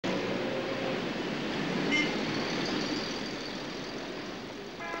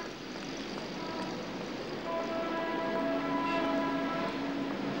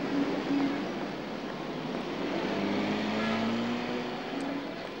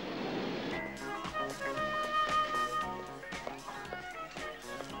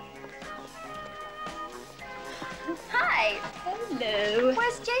Hello.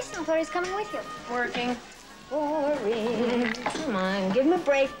 Where's Jason? I thought he was coming with you. Working. Boring. Come on, give him a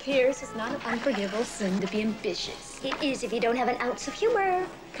break, Pierce. It's not an unforgivable sin to be ambitious. It is if you don't have an ounce of humor.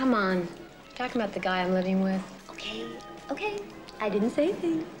 Come on. Talking about the guy I'm living with. Okay, okay. I didn't say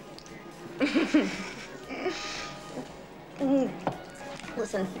anything.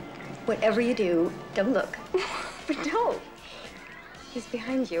 Listen, whatever you do, don't look. But don't. He's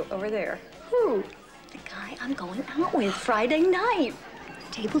behind you, over there. Who? The guy I'm going out with Friday night.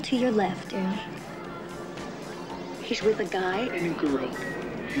 Table to your left, yeah. He's with a guy. Any girl,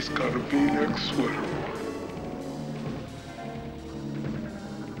 he's got a V-neck sweater on.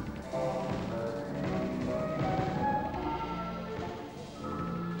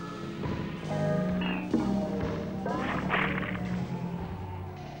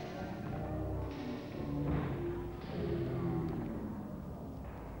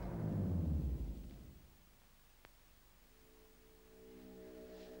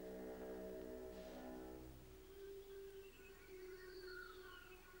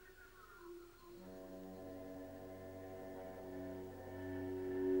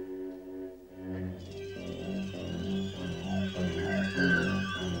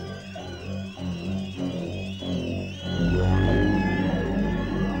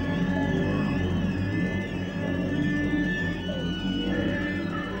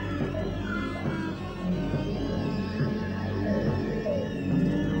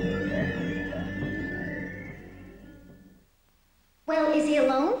 Well, is he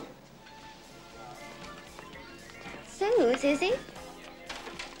alone? Suze, is he?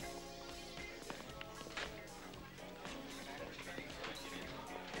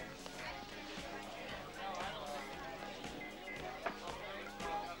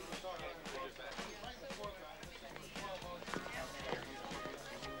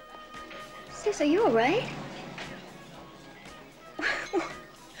 Suze, are you all right?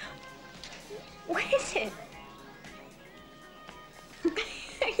 What is it?